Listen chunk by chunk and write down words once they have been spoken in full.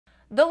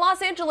The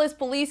Los Angeles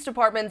Police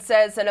Department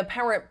says an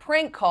apparent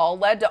prank call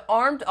led to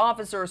armed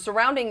officers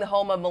surrounding the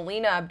home of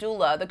Melina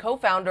Abdullah, the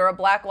co-founder of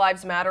Black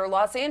Lives Matter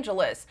Los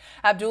Angeles.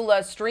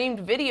 Abdullah streamed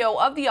video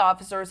of the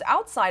officers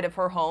outside of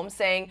her home,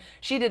 saying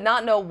she did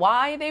not know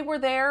why they were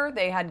there.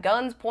 They had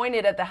guns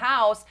pointed at the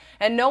house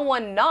and no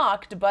one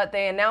knocked, but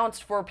they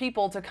announced for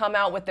people to come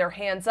out with their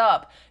hands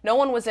up. No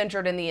one was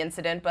injured in the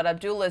incident, but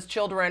Abdullah's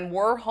children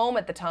were home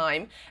at the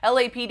time.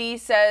 LAPD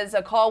says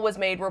a call was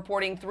made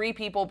reporting 3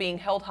 people being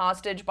held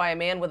hostage by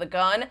a man with a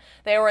gun.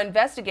 They are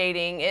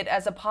investigating it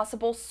as a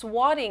possible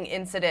swatting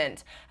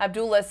incident.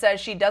 Abdullah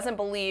says she doesn't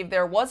believe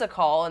there was a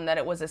call and that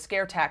it was a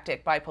scare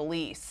tactic by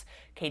police.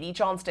 Katie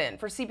Johnston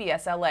for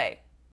CBS LA.